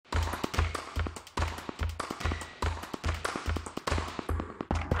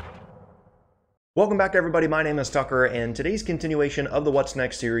Welcome back, everybody. My name is Tucker, and today's continuation of the What's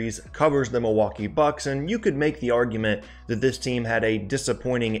Next series covers the Milwaukee Bucks, and you could make the argument that this team had a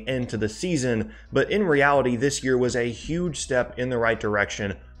disappointing end to the season, but in reality, this year was a huge step in the right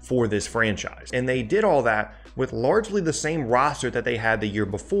direction for this franchise. And they did all that with largely the same roster that they had the year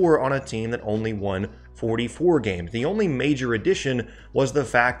before on a team that only won 44 games. The only major addition was the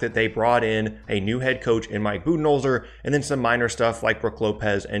fact that they brought in a new head coach in Mike Budelholzer, and then some minor stuff like Brook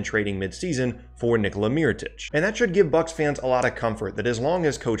Lopez and trading midseason for Nikola Mirotic. And that should give Bucks fans a lot of comfort that as long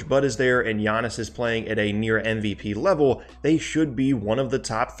as Coach Bud is there and Giannis is playing at a near MVP level, they should be one of the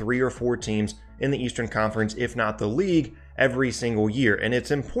top 3 or 4 teams in the Eastern Conference, if not the league, every single year. And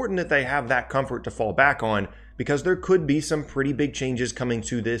it's important that they have that comfort to fall back on, because there could be some pretty big changes coming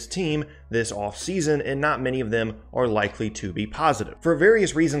to this team this offseason, and not many of them are likely to be positive. For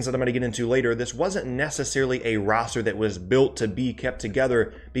various reasons that I'm going to get into later, this wasn't necessarily a roster that was built to be kept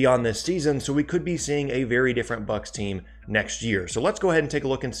together beyond this season, so we could be seeing a very different Bucks team next year. So let's go ahead and take a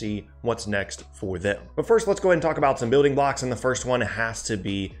look and see what's next for them. But first, let's go ahead and talk about some building blocks, and the first one has to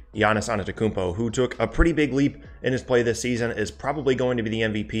be Giannis Antetokounmpo, who took a pretty big leap in his play this season, is probably going to be the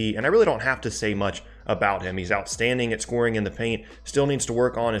MVP, and I really don't have to say much about him. He's outstanding at scoring in the paint, still needs to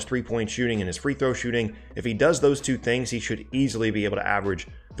work on his three-point shooting and his free throw shooting. If he does those two things, he should easily be able to average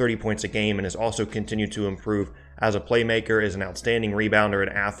 30 points a game, and has also continued to improve as a playmaker, is an outstanding rebounder, an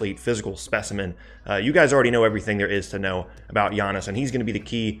athlete, physical specimen. You guys already know everything there is to know about Giannis, and he's going to be the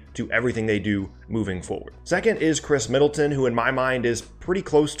key to everything they do moving forward. Second is Chris Middleton, who in my mind is pretty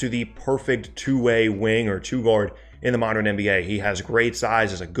close to the perfect two-way wing or two-guard in the modern NBA. He has great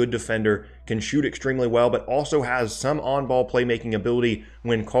size, is a good defender, can shoot extremely well, but also has some on-ball playmaking ability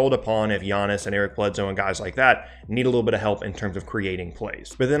when called upon if Giannis and Eric Bledsoe and guys like that need a little bit of help in terms of creating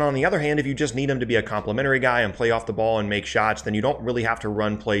plays. But then on the other hand, if you just need him to be a complimentary guy and play off the ball and make shots, then you don't really have to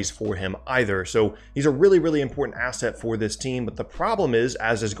run plays for him either. So he's a really, really important asset for this team. But the problem is,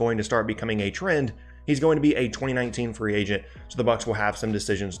 as is going to start becoming a trend, he's going to be a 2019 free agent, so the Bucks will have some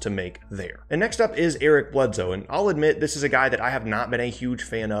decisions to make there. And next up is Eric Bledsoe, and I'll admit this is a guy that I have not been a huge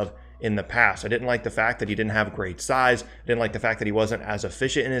fan of in the past. I didn't like the fact that he didn't have great size. I didn't like the fact that he wasn't as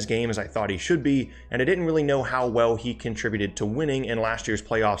efficient in his game as I thought he should be, and I didn't really know how well he contributed to winning in last year's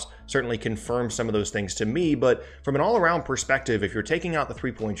playoffs. Certainly confirmed some of those things to me, but from an all-around perspective, if you're taking out the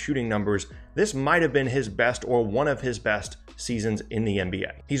three-point shooting numbers, this might have been his best or one of his best seasons in the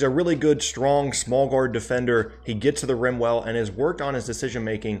NBA. He's a really good, strong, small guard defender. He gets to the rim well and has worked on his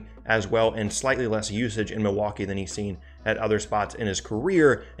decision-making as well, and slightly less usage in Milwaukee than he's seen at other spots in his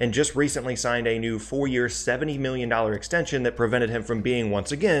career, and just recently signed a new 4-year, $70 million extension that prevented him from being,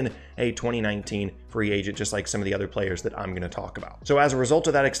 once again, a 2019 free agent, just like some of the other players that I'm going to talk about. So as a result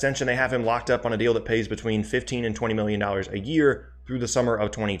of that extension, they have him locked up on a deal that pays between $15 and $20 million a year through the summer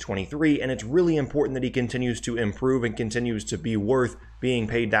of 2023, and it's really important that he continues to improve and continues to be worth being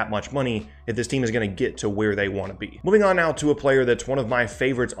paid that much money if this team is going to get to where they want to be. Moving on now to a player that's one of my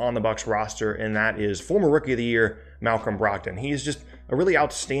favorites on the Bucks roster, and that is former Rookie of the Year, Malcolm Brogdon. He's just a really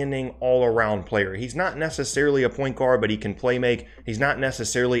outstanding all-around player. He's not necessarily a point guard, but he can play make. He's not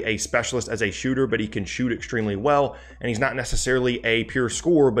necessarily a specialist as a shooter, but he can shoot extremely well. And he's not necessarily a pure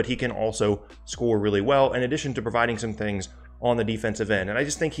scorer, but he can also score really well, in addition to providing some things on the defensive end. And I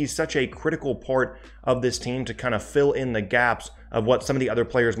just think he's such a critical part of this team to kind of fill in the gaps of what some of the other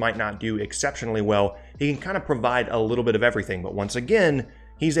players might not do exceptionally well. He can kind of provide a little bit of everything, but once again,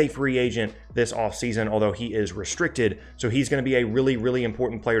 he's a free agent this offseason, although he is restricted, so he's going to be a really, really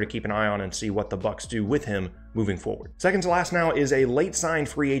important player to keep an eye on and see what the Bucks do with him moving forward. Second to last now is a late signed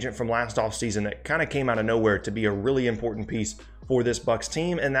free agent from last offseason that kind of came out of nowhere to be a really important piece for this Bucks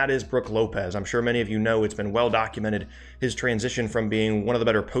team, and that is Brook Lopez. I'm sure many of you know, it's been well documented, his transition from being one of the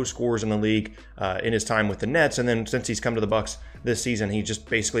better post scorers in the league in his time with the Nets, and then since he's come to the Bucks this season, he just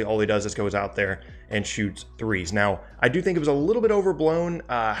basically all he does is goes out there and shoots threes. Now, I do think it was a little bit overblown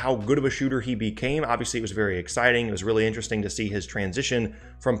how good of a shooter he became. Obviously, it was very exciting. It was really interesting to see his transition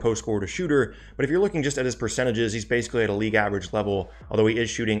from post scorer to shooter, but if you're looking just at his percentages, he's basically at a league average level, although he is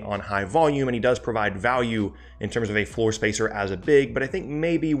shooting on high volume, and he does provide value in terms of a floor spacer as a big, but I think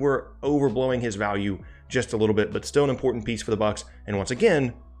maybe we're overblowing his value just a little bit, but still an important piece for the Bucks, and once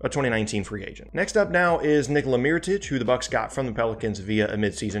again, a 2019 free agent. Next up now is Nikola Mirotic, who the Bucks got from the Pelicans via a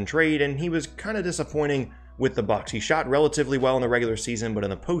midseason trade, and he was kind of disappointing with the Bucks. He shot relatively well in the regular season, but in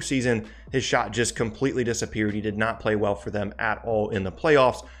the postseason, his shot just completely disappeared. He did not play well for them at all in the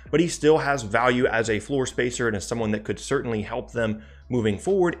playoffs, but he still has value as a floor spacer and as someone that could certainly help them moving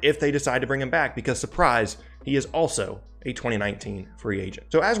forward if they decide to bring him back, because surprise, he is also a 2019 free agent.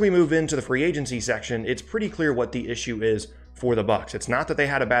 So as we move into the free agency section, it's pretty clear what the issue is for the Bucks. It's not that they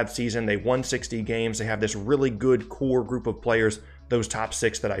had a bad season. They won 60 games. They have this really good core group of players, those top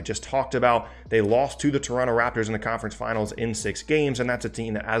 6 that I just talked about. They lost to the Toronto Raptors in the conference finals in 6 games, and that's a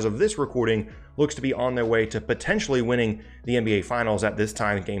team that, as of this recording, looks to be on their way to potentially winning the NBA Finals. At this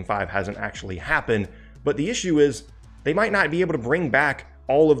time, Game 5 hasn't actually happened. But the issue is they might not be able to bring back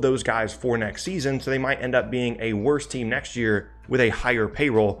all of those guys for next season, so they might end up being a worse team next year with a higher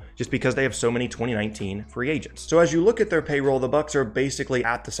payroll just because they have so many 2019 free agents. So as you look at their payroll, the Bucks are basically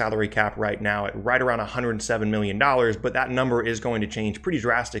at the salary cap right now at right around $107 million, but that number is going to change pretty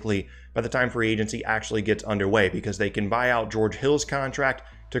drastically by the time free agency actually gets underway, because they can buy out George Hill's contract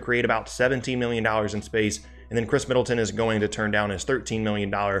to create about $17 million in space. And then Chris Middleton is going to turn down his $13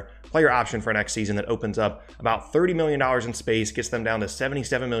 million player option for next season that opens up about $30 million in space, gets them down to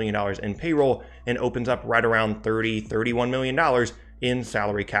 $77 million in payroll, and opens up right around $31 million in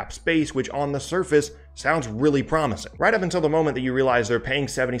salary cap space, which on the surface sounds really promising. Right up until the moment that you realize they're paying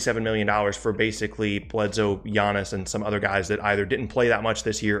 $77 million for basically Bledsoe, Giannis, and some other guys that either didn't play that much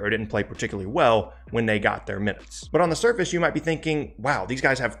this year or didn't play particularly well when they got their minutes. But on the surface, you might be thinking, wow, these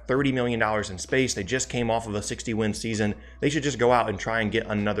guys have $30 million in space. They just came off of a 60-win season. They should just go out and try and get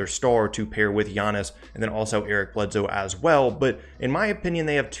another star to pair with Giannis, and then also Eric Bledsoe as well. But in my opinion,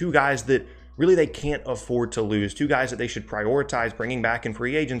 they have 2 guys that really they can't afford to lose, 2 guys that they should prioritize bringing back in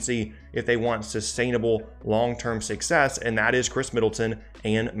free agency if they want sustainable long-term success, and that is Chris Middleton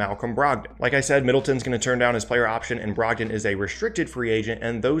and Malcolm Brogdon. Like I said, Middleton's going to turn down his player option, and Brogdon is a restricted free agent,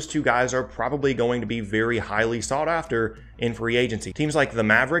 and those 2 guys are probably going to be very highly sought after in free agency. Teams like the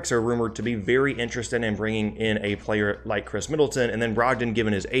Mavericks are rumored to be very interested in bringing in a player like Chris Middleton, and then Brogdon,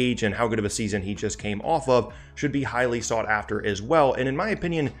 given his age and how good of a season he just came off of, should be highly sought after as well. And in my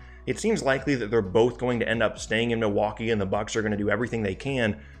opinion, it seems likely that they're both going to end up staying in Milwaukee, and the Bucks are going to do everything they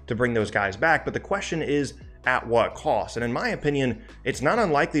can to bring those guys back. But the question is, at what cost? And in my opinion, it's not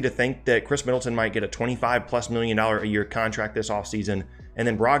unlikely to think that Chris Middleton might get a $25+ million a year contract this offseason, and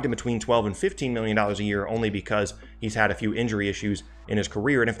then Brogdon between $12 and $15 million a year, only because he's had a few injury issues in his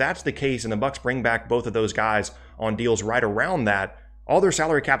career. And if that's the case, and the Bucks bring back both of those guys on deals right around that, all their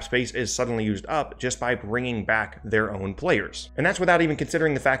salary cap space is suddenly used up just by bringing back their own players. And that's without even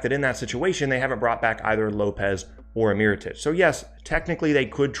considering the fact that in that situation, they haven't brought back either Lopez or Mirotic. So yes, technically they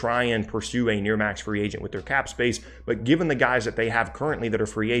could try and pursue a near-max free agent with their cap space, but given the guys that they have currently that are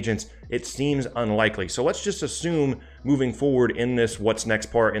free agents, it seems unlikely. So let's just assume moving forward in this what's next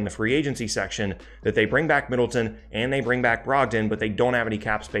part in the free agency section that they bring back Middleton and they bring back Brogdon, but they don't have any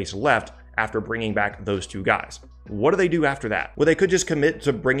cap space left after bringing back those 2 guys. What do they do after that? Well, they could just commit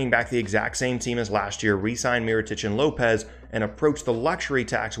to bringing back the exact same team as last year, re-sign Mirotic and Lopez, and approach the luxury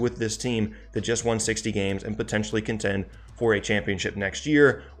tax with this team that just won 60 games and potentially contend for a championship next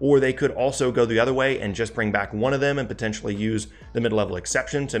year. Or they could also go the other way and just bring back one of them and potentially use the mid-level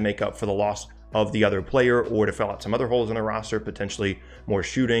exception to make up for the loss of the other player, or to fill out some other holes in the roster, potentially more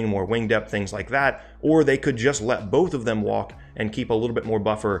shooting, more wing depth, things like that. Or they could just let both of them walk and keep a little bit more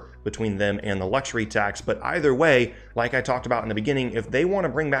buffer between them and the luxury tax. But either way, like I talked about in the beginning, if they want to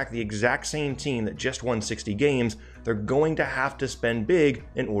bring back the exact same team that just won 60 games, they're going to have to spend big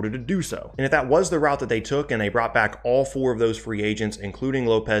in order to do so. And if that was the route that they took and they brought back all 4 of those free agents, including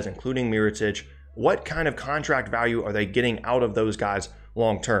Lopez, including Mirotic, what kind of contract value are they getting out of those guys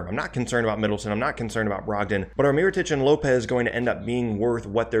long term? I'm not concerned about Middleton. I'm not concerned about Brogdon. But are Mirotic and Lopez going to end up being worth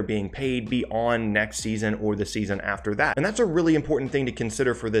what they're being paid beyond next season or the season after that? And that's a really important thing to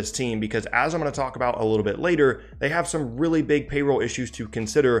consider for this team, because as I'm going to talk about a little bit later, they have some really big payroll issues to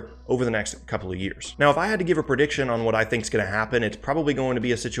consider over the next couple of years. Now, if I had to give a prediction on what I think is going to happen, it's probably going to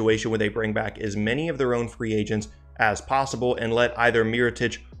be a situation where they bring back as many of their own free agents as possible and let either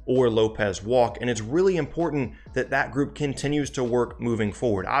Mirotic or Lopez walk. And it's really important that that group continues to work moving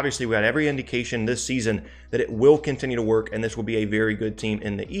forward. Obviously, we had every indication this season that it will continue to work and this will be a very good team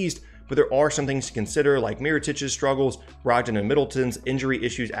in the East. But there are some things to consider, like Mirotic's struggles, Brogdon and Middleton's injury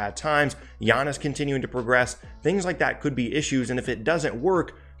issues at times, Giannis continuing to progress. Things like that could be issues, and if it doesn't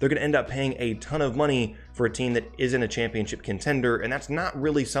work, they're going to end up paying a ton of money for a team that isn't a championship contender, and that's not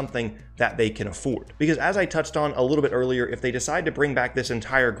really something that they can afford. Because as I touched on a little bit earlier, if they decide to bring back this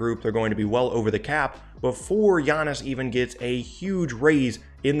entire group, they're going to be well over the cap before Giannis even gets a huge raise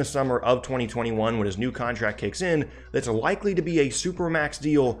in the summer of 2021 when his new contract kicks in that's likely to be a supermax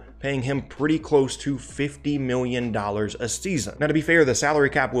deal, paying him pretty close to $50 million a season. Now, to be fair, the salary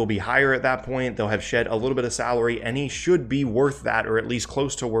cap will be higher at that point. They'll have shed a little bit of salary, and he should be worth that, or at least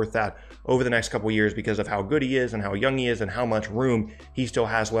close to worth that, over the next couple years because of how good he is and how young he is and how much room he still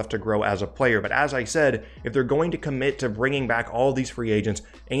has left to grow as a player. But as I said, if they're going to commit to bringing back all these free agents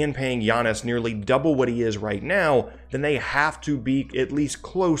and paying Giannis nearly double what he is right now, then they have to be at least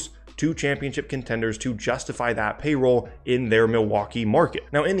close to championship contenders to justify that payroll in their Milwaukee market.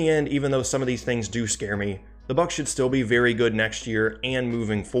 Now, in the end, even though some of these things do scare me, the Bucks should still be very good next year and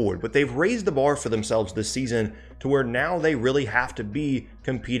moving forward, but they've raised the bar for themselves this season to where now they really have to be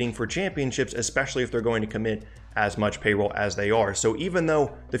competing for championships, especially if they're going to commit as much payroll as they are. So even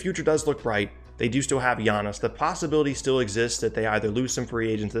though the future does look bright, they do still have Giannis. The possibility still exists that they either lose some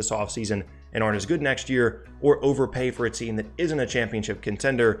free agents this offseason and aren't as good next year, or overpay for a team that isn't a championship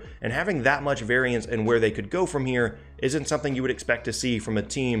contender. And having that much variance in where they could go from here isn't something you would expect to see from a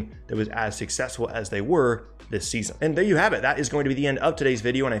team that was as successful as they were this season. And there you have it. That is going to be the end of today's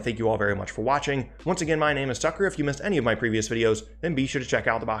video, and I thank you all very much for watching. Once again, my name is Tucker. If you missed any of my previous videos, then be sure to check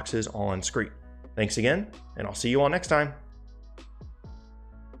out the boxes on screen. Thanks again, and I'll see you all next time.